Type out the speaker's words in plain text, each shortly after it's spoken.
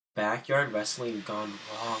Backyard wrestling gone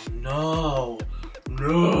wrong. No.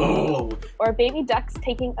 No. Or baby ducks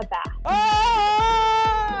taking a bath.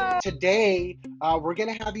 Ah! Today, we're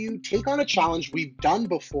going to have you take on a challenge we've done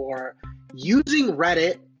before using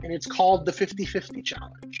Reddit, and it's called the 50-50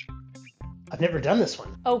 challenge. I've never done this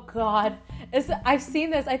one. Oh God, I've seen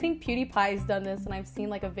this. I think PewDiePie's done this, and I've seen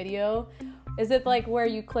like a video. Is it like where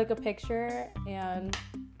you click a picture and?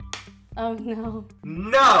 Oh no.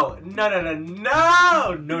 No, no, no, no,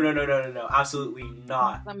 no, no, no, no, no, no, no, absolutely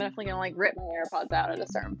not. I'm definitely gonna like rip my AirPods out at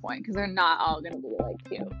a certain point because they're not all gonna be like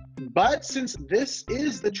cute. But since this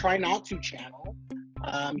is the Try Not To channel,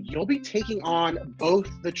 you'll be taking on both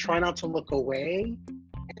the Try Not To Look Away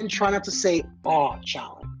and Try Not To Say Aw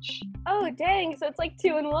challenge. Oh dang, so it's like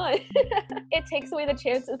 2 in 1. It takes away the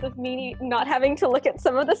chances of me not having to look at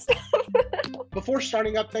some of the stuff. Before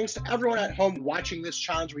starting up, thanks to everyone at home watching this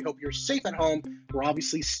challenge. We hope you're safe at home. We're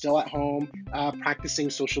obviously still at home practicing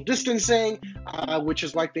social distancing, which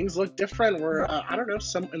is why things look different. We're, I don't know,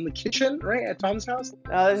 some in the kitchen, right, at Tom's house?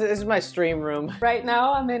 This is my stream room. Right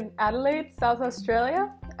now I'm in Adelaide, South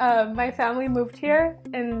Australia. My family moved here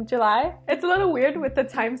in July. It's a little weird with the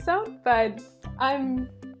time zone, but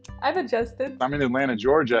I've adjusted. I'm in Atlanta,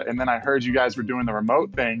 Georgia, and then I heard you guys were doing the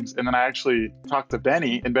remote things, and then I actually talked to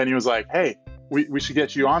Benny, and Benny was like, hey, we should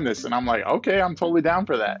get you on this. And I'm like, okay, I'm totally down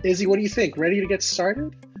for that. Izzy, what do you think? Ready to get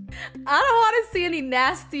started? I don't want to see any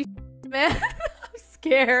nasty man. I'm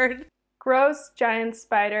scared. Gross giant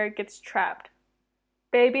spider gets trapped.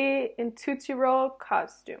 Baby in Tootsie Roll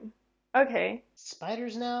costume. Okay.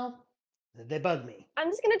 Spiders now? They bug me. I'm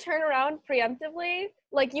just gonna turn around preemptively.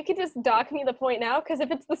 Like, you could just dock me the point now, because if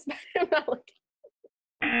it's the spider, I'm not looking.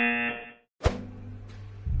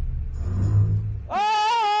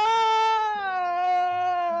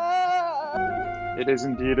 It is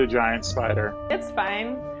indeed a giant spider. It's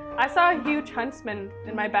fine. I saw a huge huntsman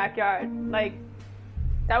in my backyard. Like,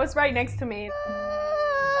 that was right next to me.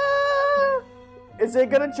 Is it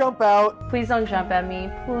gonna jump out? Please don't jump at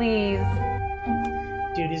me, please.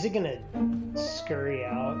 Dude, is it gonna scurry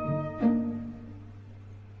out?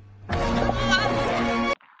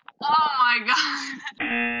 Oh my god.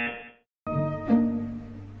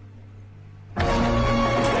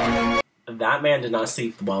 That man did not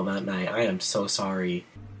sleep well that night. I am so sorry.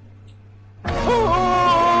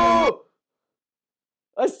 Oh!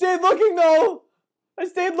 I stayed looking though! I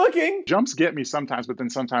stayed looking! Jumps get me sometimes, but then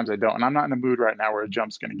sometimes I don't. And I'm not in a mood right now where a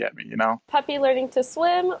jump's gonna get me, you know? Puppy learning to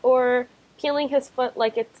swim or peeling his foot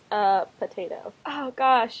like it's a potato. Oh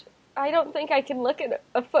gosh, I don't think I can look at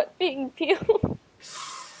a foot being peeled.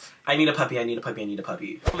 I need a puppy, I need a puppy, I need a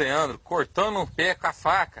puppy. Leandro, cortando pé com a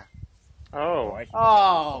faca. Oh.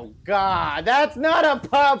 Oh, God, that's not a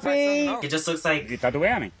puppy! It just looks like dead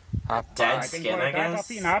skin, I guess.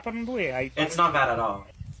 It's not bad at all.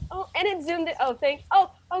 Oh, and it zoomed in. Oh, thanks.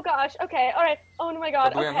 Oh gosh, okay, alright. Oh my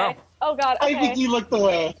god, okay. Oh god, okay. I think you looked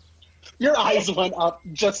away. Your eyes went up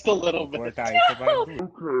just a little bit. Okay,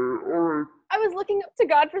 alright. I was looking up to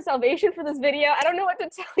God for salvation for this video. I don't know what to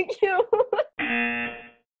tell you.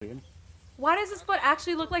 Why does this foot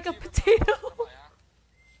actually look like a potato?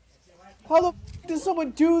 How the f did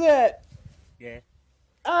someone do that? Yeah.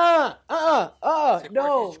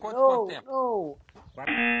 No.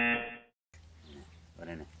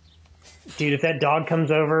 Dude, if that dog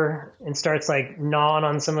comes over and starts like gnawing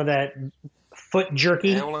on some of that foot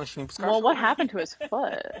jerky. Well, what happened to his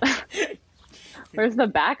foot? Where's the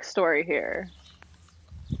backstory here?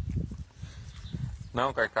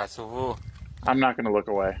 Não, Carcaça, eu vou. I'm not gonna look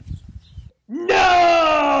away.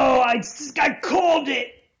 No! I called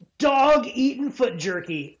it! Dog eating foot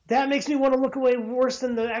jerky. That makes me want to look away worse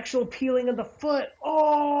than the actual peeling of the foot.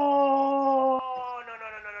 Oh!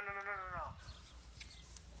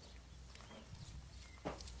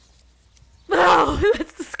 No. Oh,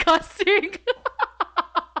 that's disgusting.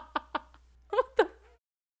 What the?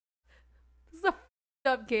 This is a f***ed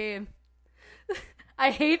up game.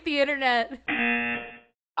 I hate the internet.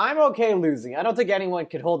 I'm okay losing. I don't think anyone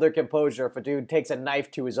can hold their composure if a dude takes a knife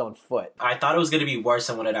to his own foot. I thought it was gonna be worse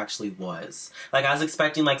than what it actually was. Like, I was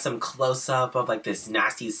expecting like some close-up of like this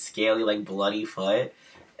nasty, scaly, like bloody foot.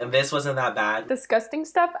 And this wasn't that bad. Disgusting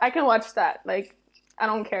stuff, I can watch that. Like, I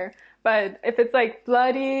don't care. But if it's like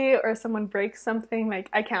bloody or someone breaks something, like,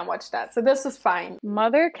 I can't watch that. So this was fine.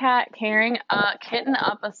 Mother cat carrying a kitten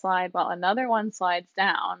up a slide while another one slides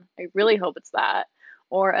down. I really hope it's that.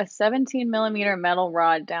 Or a 17mm metal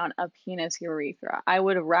rod down a penis urethra. I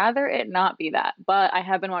would rather it not be that, but I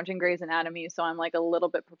have been watching Grey's Anatomy, so I'm like a little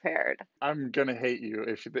bit prepared. I'm gonna hate you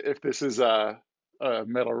if this is a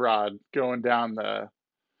metal rod going down the.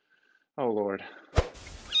 Oh Lord.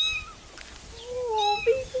 Oh,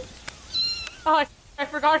 baby. Oh, I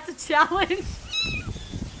forgot it's a challenge.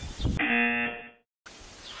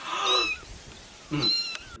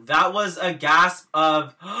 That was a gasp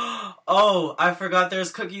of, oh, I forgot there's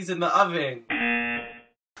cookies in the oven.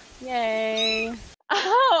 Yay.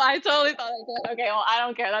 Oh, I totally thought I did. Okay, well, I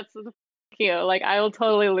don't care. That's cute. Like, I will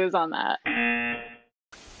totally lose on that.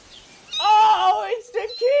 Oh, it's the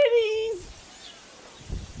kitties!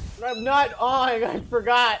 I'm not on, I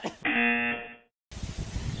forgot.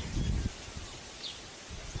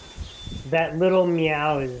 That little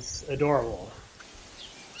meow is adorable.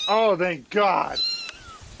 Oh, thank God.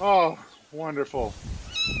 Oh, wonderful.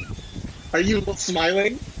 Are you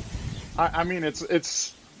smiling? I mean,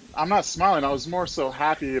 it's. I'm not smiling. I was more so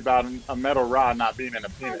happy about a metal rod not being in a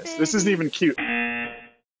penis. This isn't even cute.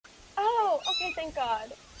 Oh, okay, thank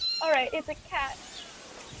God. Alright, it's a cat.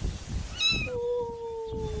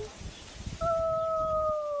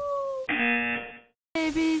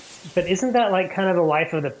 Babies. But isn't that like kind of the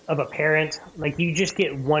life of a parent? Like you just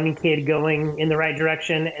get one kid going in the right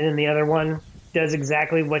direction, and then the other one does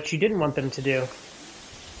exactly what you didn't want them to do.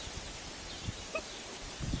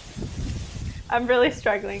 I'm really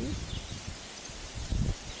struggling.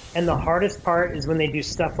 And the hardest part is when they do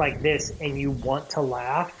stuff like this and you want to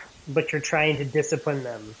laugh, but you're trying to discipline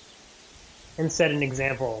them and set an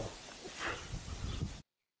example.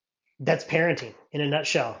 That's parenting in a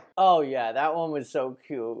nutshell. Oh yeah, that one was so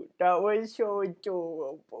cute. That was so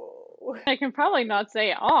adorable. I can probably not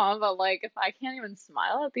say all, but like, if I can't even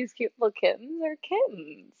smile at these cute little kittens, they're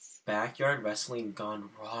kittens. Backyard wrestling gone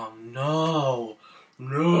wrong. No.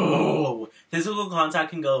 No. Physical contact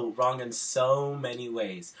can go wrong in so many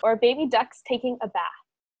ways. Or baby ducks taking a bath.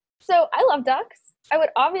 So I love ducks. I would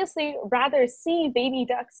obviously rather see baby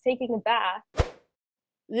ducks taking a bath.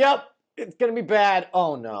 Yep, it's gonna be bad.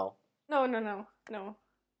 Oh no. No.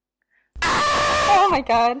 Oh my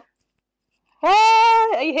God.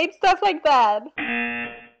 Ah, I hate stuff like that.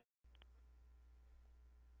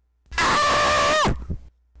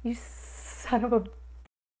 You son of a...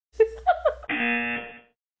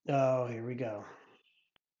 Oh, here we go.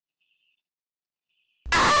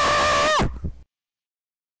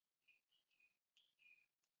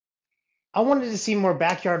 I wanted to see more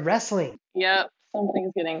backyard wrestling. Yep,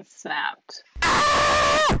 something's getting snapped.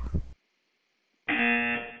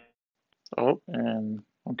 Oh, and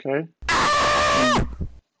okay. And,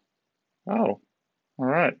 oh, all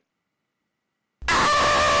right.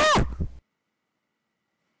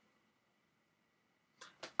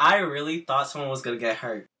 I really thought someone was gonna get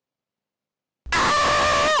hurt.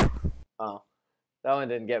 Oh, that one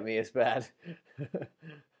didn't get me as bad.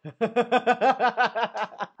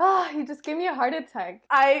 Ah, you just gave me a heart attack.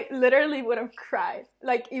 I literally would have cried.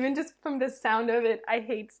 Like, even just from the sound of it, I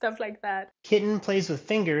hate stuff like that. Kitten plays with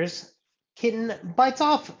fingers. Kitten bites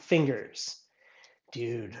off fingers.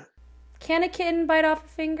 Dude. Can a kitten bite off a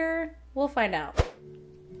finger? We'll find out.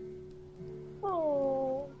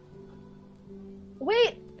 Oh.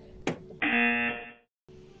 Wait.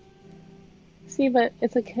 See, but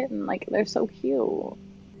it's a kitten. Like, they're so cute.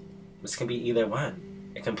 This can be either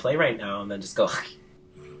one. It can play right now and then just go.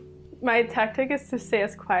 My tactic is to stay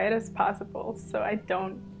as quiet as possible so I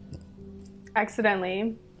don't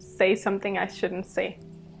accidentally say something I shouldn't say.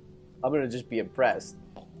 I'm gonna just be impressed.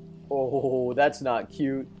 Oh, that's not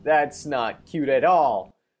cute. That's not cute at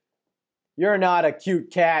all. You're not a cute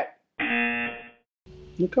cat.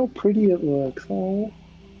 Look how pretty it looks. Oh,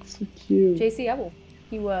 so cute. JC, I will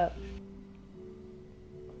you up.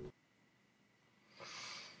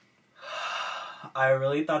 I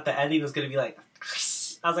really thought the ending was gonna be like,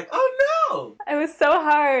 I was like, oh no! It was so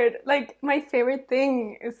hard. Like, my favorite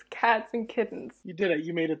thing is cats and kittens. You did it.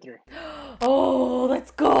 You made it through. Oh,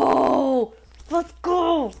 let's go! Let's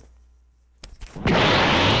go!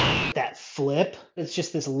 That flip, it's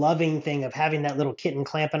just this loving thing of having that little kitten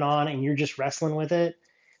clamping on and you're just wrestling with it.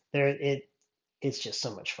 It's just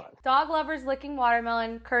so much fun. Dog lovers licking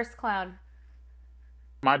watermelon, cursed clown.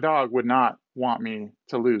 My dog would not want me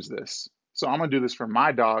to lose this. So I'm going to do this for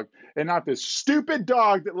my dog and not this stupid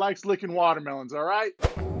dog that likes licking watermelons, all right?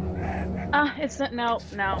 It's not, no.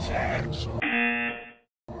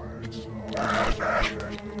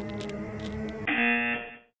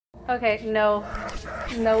 Okay, no.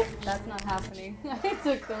 Nope, that's not happening. I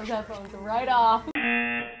took those headphones right off.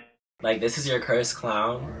 Like, this is your cursed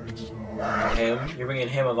clown. Him? You're bringing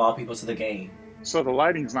him of all people to the game. So the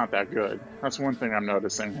lighting's not that good. That's one thing I'm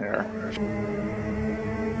noticing here.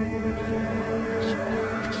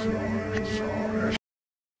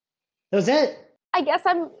 That was it. I guess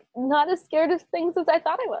I'm not as scared of things as I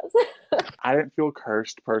thought I was. I didn't feel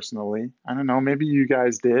cursed personally. I don't know, maybe you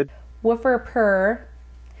guys did. Woofer purr.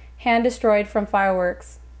 hand destroyed from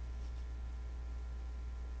fireworks.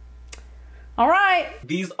 All right.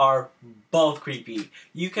 These are both creepy.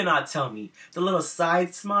 You cannot tell me. The little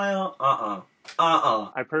side smile,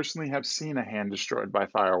 I personally have seen a hand destroyed by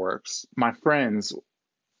fireworks. My friends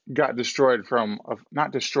got destroyed from,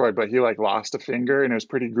 not destroyed, but he like lost a finger and it was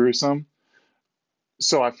pretty gruesome.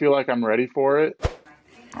 So I feel like I'm ready for it.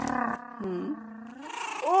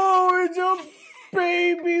 Oh, it's a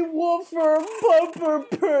baby woofer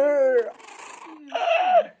pupper purr.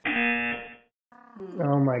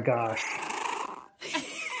 Oh my gosh.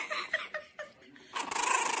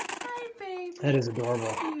 That is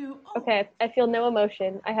adorable. Okay, I feel no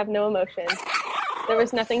emotion. I have no emotion. There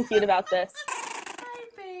was nothing cute about this. Hi,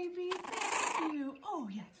 baby. Thank you. Oh,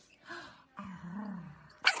 yes.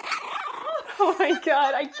 Oh my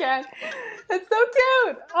god, I can't. It's so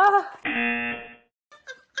cute. Ah.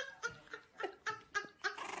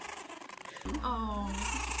 Oh.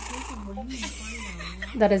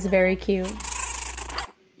 That is very cute.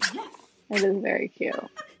 It is very cute.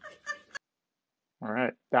 All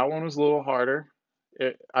right. That one was a little harder.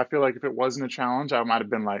 I feel like if it wasn't a challenge, I might have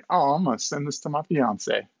been like, oh, I'm going to send this to my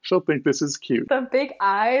fiance. She'll think this is cute. The big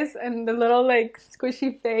eyes and the little like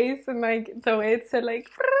squishy face and like the way it said like,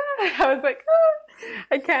 I was like, oh,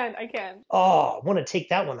 I can't. Oh, I want to take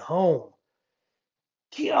that one home.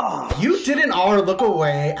 Gosh. You didn't all look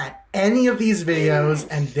away at any of these videos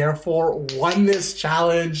and therefore won this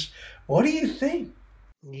challenge. What do you think?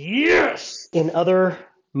 Yes! In other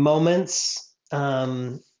moments,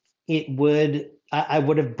 I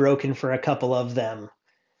would have broken for a couple of them.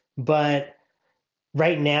 But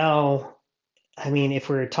right now, I mean, if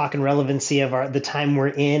we're talking relevancy of the time we're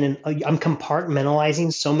in, and I'm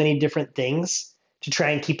compartmentalizing so many different things to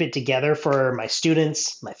try and keep it together for my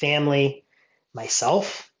students, my family,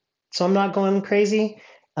 myself, so I'm not going crazy.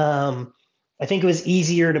 I think it was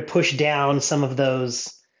easier to push down some of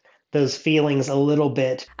those feelings a little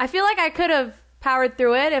bit. I feel like I could have powered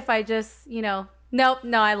through it if I just, Nope,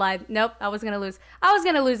 I lied. Nope, I was going to lose. I was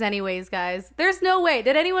going to lose anyways, guys. There's no way.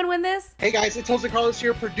 Did anyone win this? Hey guys, it's Joscarlos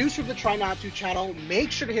here, producer of the Try Not To channel.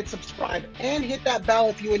 Make sure to hit subscribe and hit that bell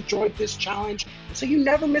if you enjoyed this challenge so you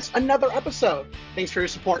never miss another episode. Thanks for your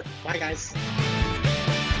support. Bye guys.